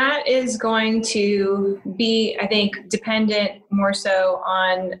 So that is going to be, I think, dependent more so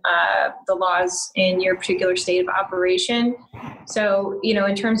on the laws in your particular state of operation. So,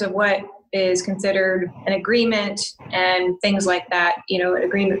 in terms of what is considered an agreement and things like that, an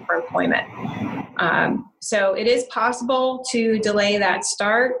agreement for employment. So it is possible to delay that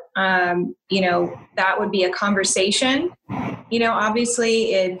start. That would be a conversation.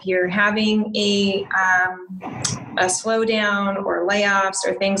 Obviously, if you're having a slowdown or layoffs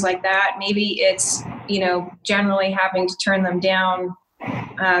or things like that, maybe it's, generally having to turn them down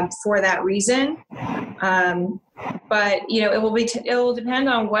for that reason. But, it will depend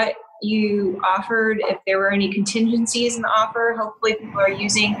on what you offered, if there were any contingencies in the offer. Hopefully people are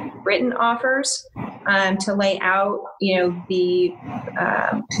using written offers to lay out, the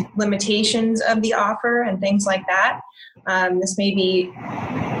limitations of the offer and things like that. This may be,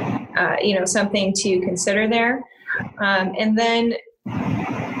 something to consider there. And then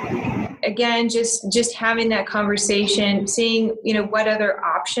again, just having that conversation, seeing, what other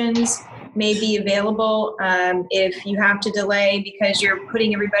options may be available if you have to delay because you're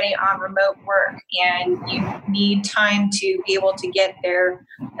putting everybody on remote work and you need time to be able to get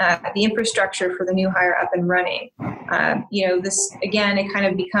the infrastructure for the new hire up and running. This, again, it kind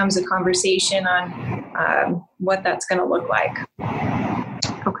of becomes a conversation on what that's going to look like.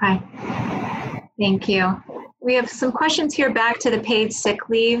 Okay. Thank you. We have some questions here back to the paid sick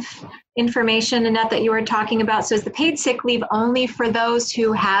leave information, Annette, that you were talking about. So is the paid sick leave only for those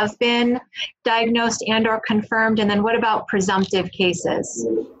who have been diagnosed and or confirmed? And then what about presumptive cases?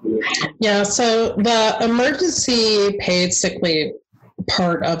 Yeah, so the emergency paid sick leave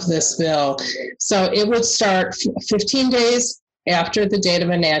part of this bill, so it would start 15 days after the date of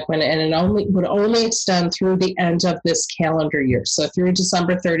enactment, and it would only extend through the end of this calendar year, so through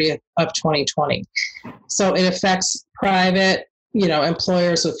December 30th of 2020. So it affects private,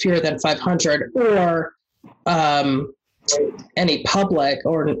 employers with fewer than 500, or any public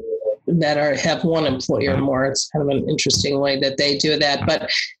or that have one employee or more. It's kind of an interesting way that they do that. But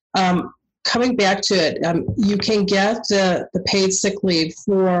coming back to it, you can get the paid sick leave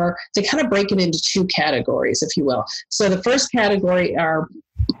they kind of break it into two categories, if you will. So the first category are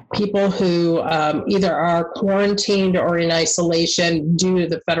people who either are quarantined or in isolation due to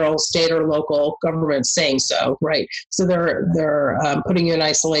the federal, state, or local government saying so, right? So they're putting you in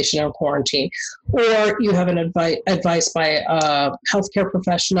isolation or quarantine, or you have an advice by a healthcare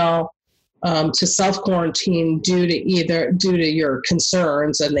professional to self-quarantine due to your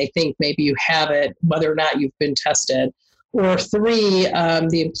concerns, and they think maybe you have it, whether or not you've been tested. Or 3,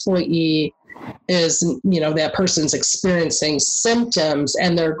 the employee is, that person's experiencing symptoms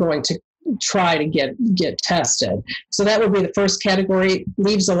and they're going to try to get tested. So that would be the first category.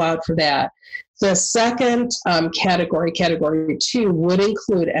 Leave's allowed for that. The second category 2, would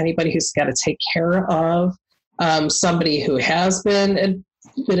include anybody who's got to take care of somebody who has been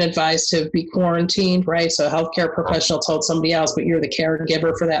advised to be quarantined, right? So a healthcare professional told somebody else, but you're the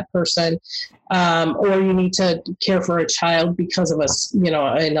caregiver for that person. Or you need to care for a child because of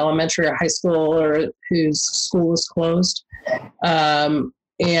an elementary or high school or whose school is closed. Or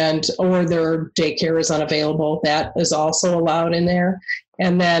their daycare is unavailable. That is also allowed in there.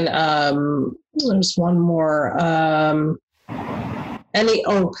 And then there's one more.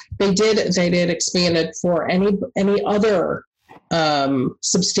 They did expand it for any other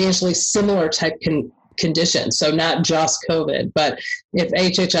substantially similar type condition. So not just COVID, but if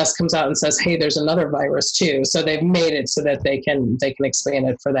HHS comes out and says, hey, there's another virus too. So they've made it so that they can expand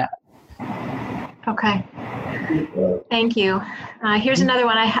it for that. Okay. Thank you. Here's another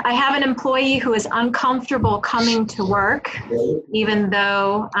one. I have an employee who is uncomfortable coming to work, even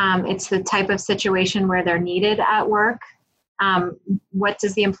though it's the type of situation where they're needed at work. What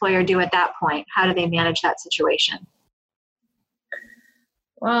does the employer do at that point? How do they manage that situation?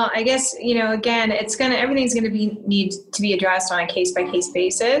 Well, I guess, again, everything's going to need to be addressed on a case-by-case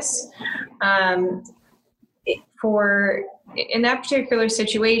basis. In that particular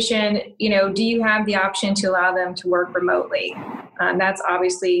situation, do you have the option to allow them to work remotely? That's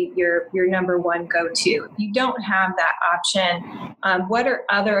obviously your number one go-to. If you don't have that option, what are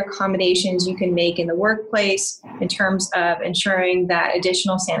other accommodations you can make in the workplace in terms of ensuring that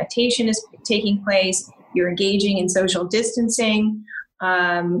additional sanitation is taking place, you're engaging in social distancing?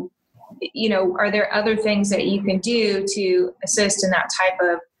 Are there other things that you can do to assist in that type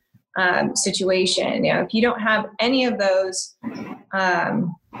of situation? If you don't have any of those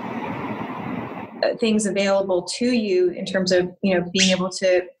things available to you in terms of, being able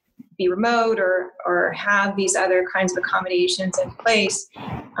to be remote or have these other kinds of accommodations in place,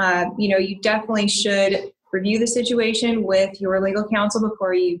 you definitely should review the situation with your legal counsel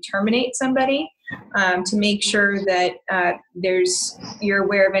before you terminate somebody. To make sure that you're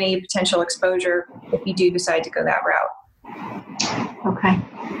aware of any potential exposure if you do decide to go that route. Okay.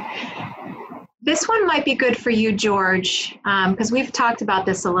 This one might be good for you, George, because we've talked about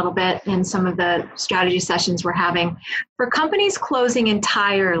this a little bit in some of the strategy sessions we're having. For companies closing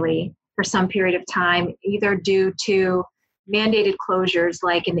entirely for some period of time, either due to mandated closures,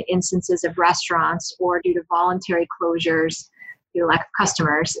 like in the instances of restaurants, or due to voluntary closures, due to lack of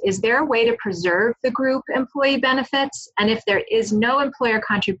customers, is there a way to preserve the group employee benefits? And if there is no employer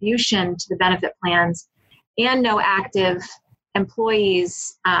contribution to the benefit plans and no active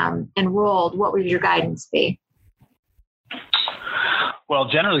employees enrolled, what would your guidance be? Well,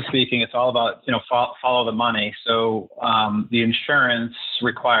 generally speaking, it's all about, follow the money. So the insurance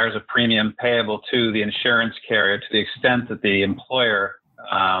requires a premium payable to the insurance carrier to the extent that the employer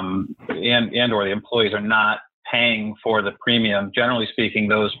and or the employees are not paying for the premium. Generally speaking,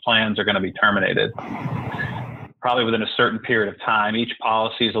 those plans are going to be terminated probably within a certain period of time. Each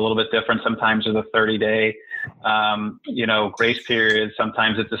policy is a little bit different. Sometimes there's a 30-day, grace period.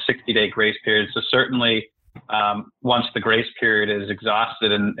 Sometimes it's a 60-day grace period. So certainly once the grace period is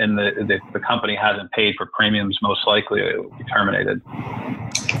exhausted and the company hasn't paid for premiums, most likely it will be terminated.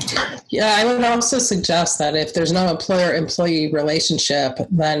 Yeah, I would also suggest that if there's no employer-employee relationship,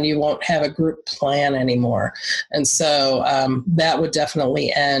 then you won't have a group plan anymore. And so that would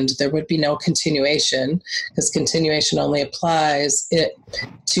definitely end. There would be no continuation, because continuation only applies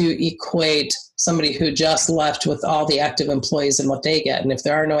to equate somebody who just left with all the active employees and what they get. And if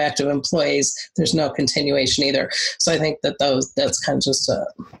there are no active employees, there's no continuation either. So I think that's kind of just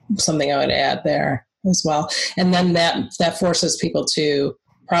something I would add there as well. And then that forces people to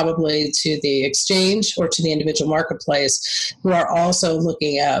probably to the exchange or to the individual marketplace, who are also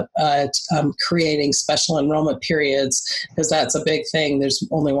looking at creating special enrollment periods, because that's a big thing. There's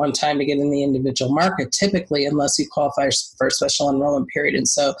only one time to get in the individual market, typically, unless you qualify for a special enrollment period. And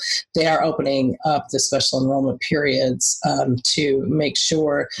so they are opening up the special enrollment periods to make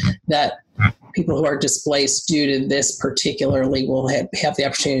sure that people who are displaced due to this particularly will have the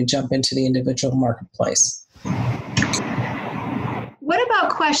opportunity to jump into the individual marketplace. What about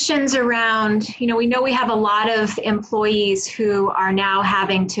questions around, we know we have a lot of employees who are now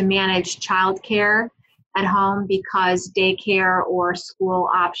having to manage childcare at home because daycare or school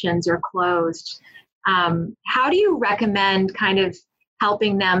options are closed. How do you recommend kind of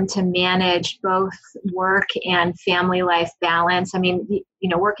helping them to manage both work and family life balance? I mean,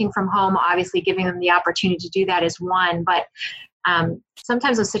 working from home, obviously giving them the opportunity to do that is one, but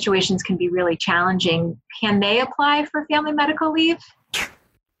sometimes those situations can be really challenging. Can they apply for family medical leave?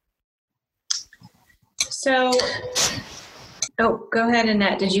 So, go ahead,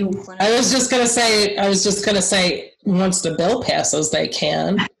 Annette. Did you want to? I was just going to say, once the bill passes, they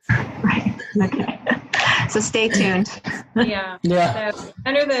can. Right. Okay. So stay tuned. Yeah. So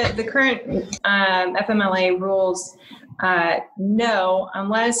under the current FMLA rules, no,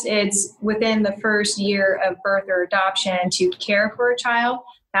 unless it's within the first year of birth or adoption to care for a child,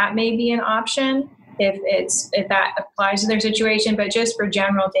 that may be an option if that applies to their situation. But just for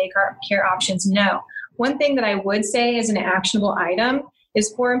general daycare options, no. One thing that I would say as an actionable item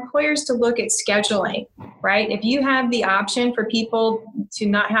is for employers to look at scheduling, right? If you have the option for people to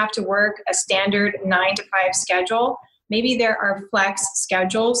not have to work a standard 9 to 5 schedule, maybe there are flex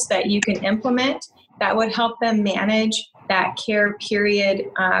schedules that you can implement that would help them manage that care period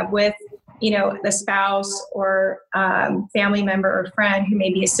with, the spouse or family member or friend who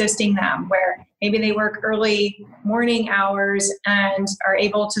may be assisting them, where maybe they work early morning hours and are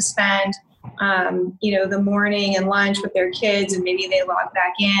able to spend the morning and lunch with their kids, and maybe they log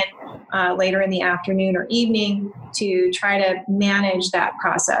back in later in the afternoon or evening to try to manage that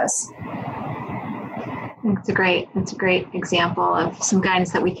process. That's a great example of some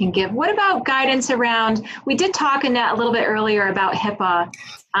guidance that we can give. What about guidance around, we did talk, Annette, a little bit earlier about HIPAA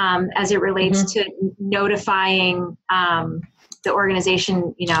as it relates to notifying the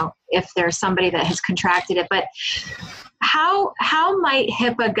organization, if there's somebody that has contracted it, but how might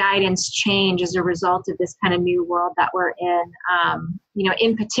HIPAA guidance change as a result of this kind of new world that we're in?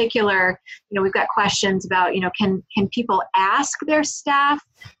 In particular, we've got questions about, can people ask their staff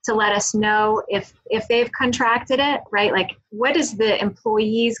to let us know if they've contracted it, right? Like, what is the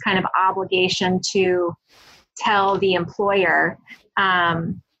employee's kind of obligation to tell the employer?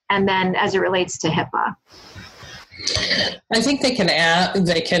 And then as it relates to HIPAA. I think they can I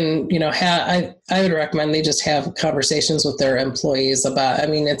would recommend they just have conversations with their employees about,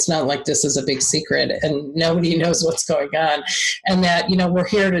 it's not like this is a big secret and nobody knows what's going on, and that, we're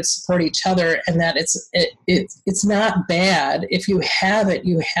here to support each other, and that it's not bad. If you have it,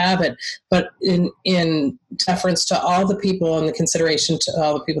 you have it. But in deference to all the people and the consideration to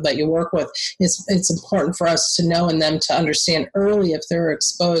all the people that you work with, it's important for us to know and them to understand early if they're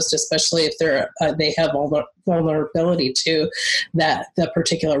exposed, especially if they have vulnerability to the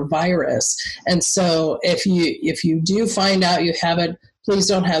particular virus. And so if you do find out you have it, please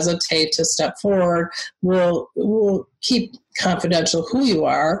don't hesitate to step forward. We'll keep confidential who you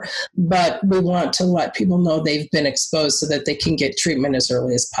are, but we want to let people know they've been exposed so that they can get treatment as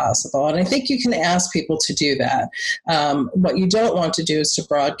early as possible. And I think you can ask people to do that. What you don't want to do is to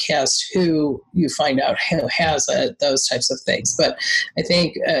broadcast who you find out who has it, those types of things. But I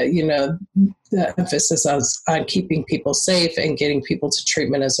think, the emphasis on keeping people safe and getting people to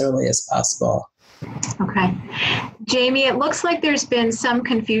treatment as early as possible. Okay. Jamie, it looks like there's been some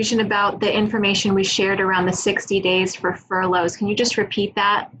confusion about the information we shared around the 60 days for furloughs. Can you just repeat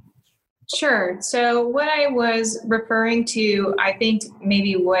that? Sure. So what I was referring to, I think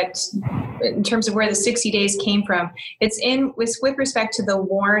maybe in terms of where the 60 days came from, it's with respect to the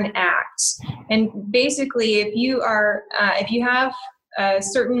WARN Act. And basically, if you have a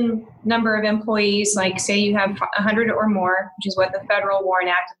certain number of employees, like say you have 100 or more, which is what the federal WARN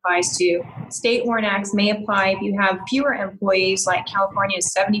Act applies to. State WARN Acts may apply if you have fewer employees, like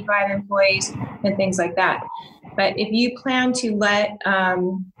California's 75 employees and things like that. But if you plan to let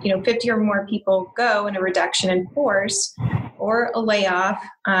 50 or more people go in a reduction in force or a layoff,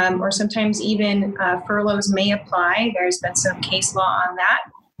 or sometimes even furloughs may apply. There's been some case law on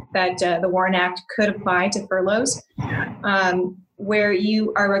that the WARN Act could apply to furloughs. Where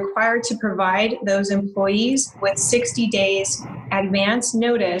you are required to provide those employees with 60 days advance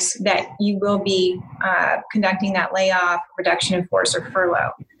notice that you will be conducting that layoff, reduction in force, or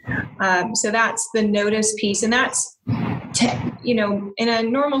furlough. So that's the notice piece. And that's, in a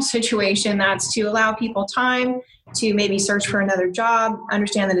normal situation, that's to allow people time to maybe search for another job,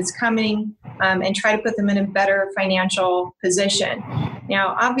 understand that it's coming, and try to put them in a better financial position.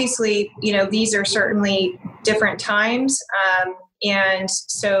 Now, obviously, these are certainly different times. And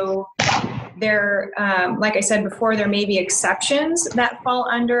so there, like I said before, there may be exceptions that fall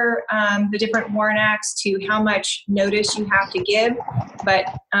under the different WARN acts to how much notice you have to give. But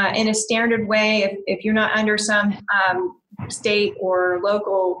in a standard way, if you're not under some state or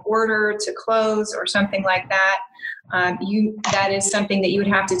local order to close or something like that, that is something that you would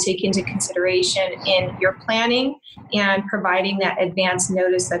have to take into consideration in your planning and providing that advance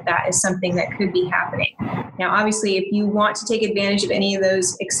notice that is something that could be happening. Now, obviously, if you want to take advantage of any of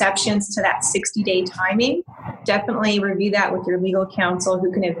those exceptions to that 60-day timing, definitely review that with your legal counsel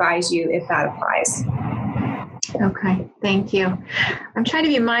who can advise you if that applies. Okay, thank you. I'm trying to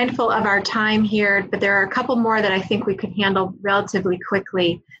be mindful of our time here, but there are a couple more that I think we could handle relatively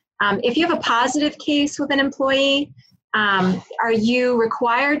quickly. If you have a positive case with an employee, are you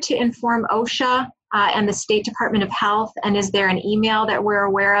required to inform OSHA and the State Department of Health? And is there an email that we're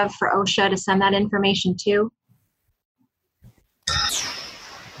aware of for OSHA to send that information to?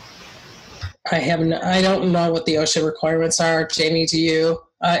 I don't know what the OSHA requirements are. Jamie, do you?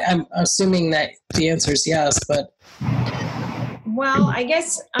 I'm assuming that the answer is yes, but. Well, I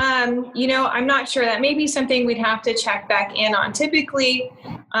guess, I'm not sure. That may be something we'd have to check back in on. Typically,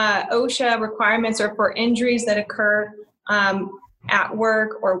 OSHA requirements are for injuries that occur at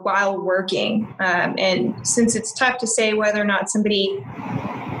work or while working. And since it's tough to say whether or not somebody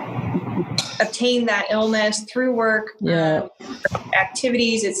obtained that illness through work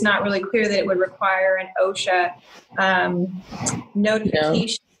activities, it's not really clear that it would require an OSHA notification.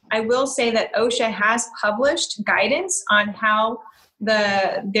 Yeah. I will say that OSHA has published guidance on how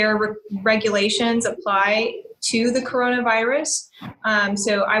their regulations apply to the coronavirus.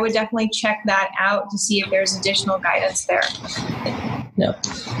 So I would definitely check that out to see if there's additional guidance there. No.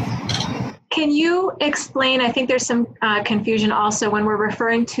 Can you explain, I think there's some confusion also when we're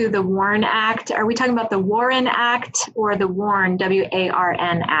referring to the WARN Act. Are we talking about the Warren Act or the WARN,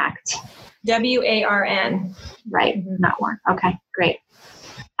 W-A-R-N Act? W-A-R-N. Right, not WARN. Okay, great.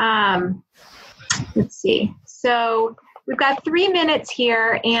 Let's see. So we've got 3 minutes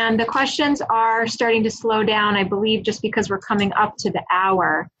here, and the questions are starting to slow down, I believe, just because we're coming up to the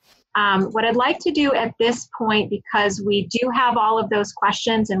hour. What I'd like to do at this point, because we do have all of those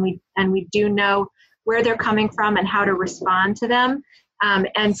questions and we do know where they're coming from and how to respond to them.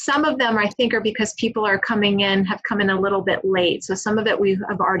 And some of them I think are because people have come in a little bit late. So some of it we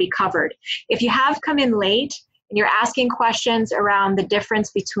have already covered. If you have come in late and you're asking questions around the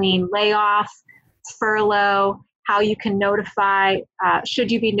difference between layoff, furlough, how you can notify,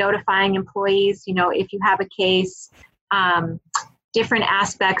 should you be notifying employees, if you have a case, different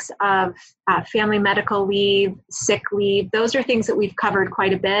aspects of family medical leave, sick leave. Those are things that we've covered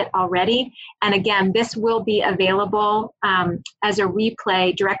quite a bit already. And again, this will be available as a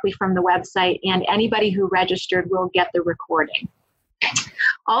replay directly from the website, and anybody who registered will get the recording.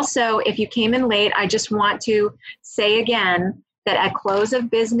 Also, if you came in late, I just want to say again that at close of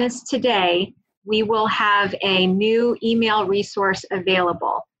business today, we will have a new email resource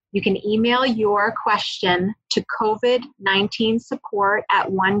available. You can email your question to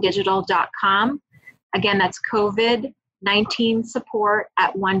COVID-19support@onedigital.com. Again, that's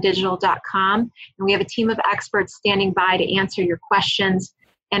COVID-19support@onedigital.com. And we have a team of experts standing by to answer your questions.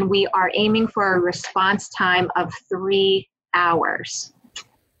 And we are aiming for a response time of 3 hours.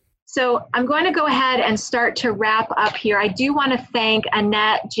 So I'm going to go ahead and start to wrap up here. I do want to thank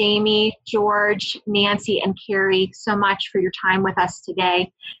Annette, Jamie, George, Nancy, and Carrie so much for your time with us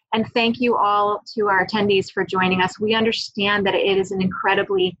today. And thank you all to our attendees for joining us. We understand that it is an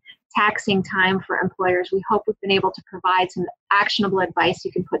incredibly taxing time for employers. We hope we've been able to provide some actionable advice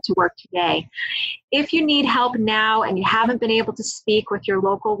you can put to work today. If you need help now and you haven't been able to speak with your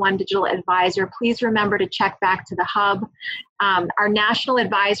local One Digital advisor, please remember to check back to the hub. Our national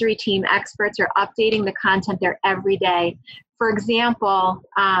advisory team experts are updating the content there every day. For example,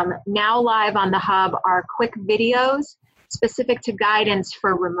 now live on the hub are quick videos specific to guidance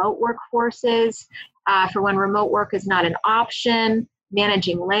for remote workforces, for when remote work is not an option,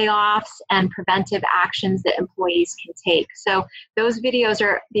 managing layoffs, and preventive actions that employees can take. So those videos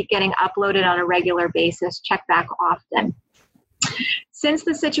are getting uploaded on a regular basis. Check back often. Since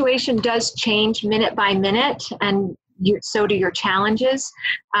the situation does change minute by minute, and so do your challenges,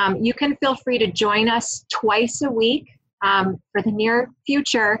 you can feel free to join us twice a week for the near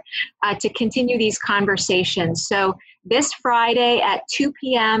future to continue these conversations. So this Friday at 2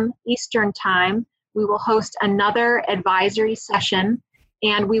 p.m. Eastern Time, we will host another advisory session,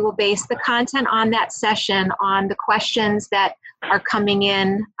 and we will base the content on that session on the questions that are coming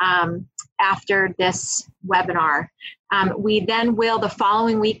in after this webinar. We then will, the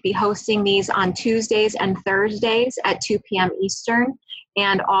following week, be hosting these on Tuesdays and Thursdays at 2 p.m. Eastern,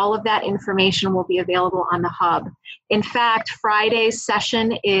 and all of that information will be available on the Hub. In fact, Friday's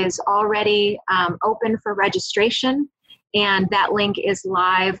session is already open for registration, and that link is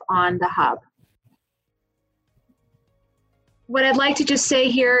live on the Hub. What I'd like to just say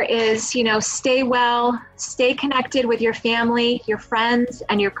here is, stay well, stay connected with your family, your friends,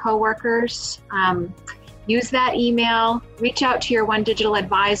 and your coworkers. Use that email, reach out to your One Digital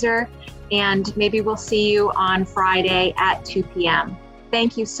advisor, and maybe we'll see you on Friday at 2 p.m.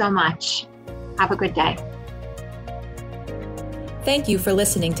 Thank you so much. Have a good day. Thank you for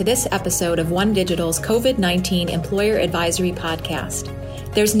listening to this episode of One Digital's COVID-19 Employer Advisory Podcast.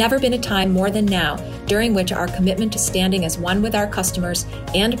 There's never been a time more than now during which our commitment to standing as one with our customers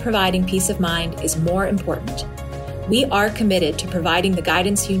and providing peace of mind is more important. We are committed to providing the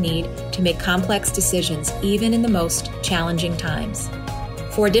guidance you need to make complex decisions even in the most challenging times.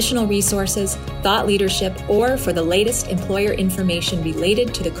 For additional resources, thought leadership, or for the latest employer information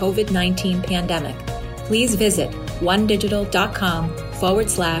related to the COVID-19 pandemic, please visit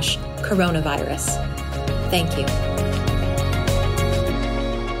onedigital.com/coronavirus. Thank you.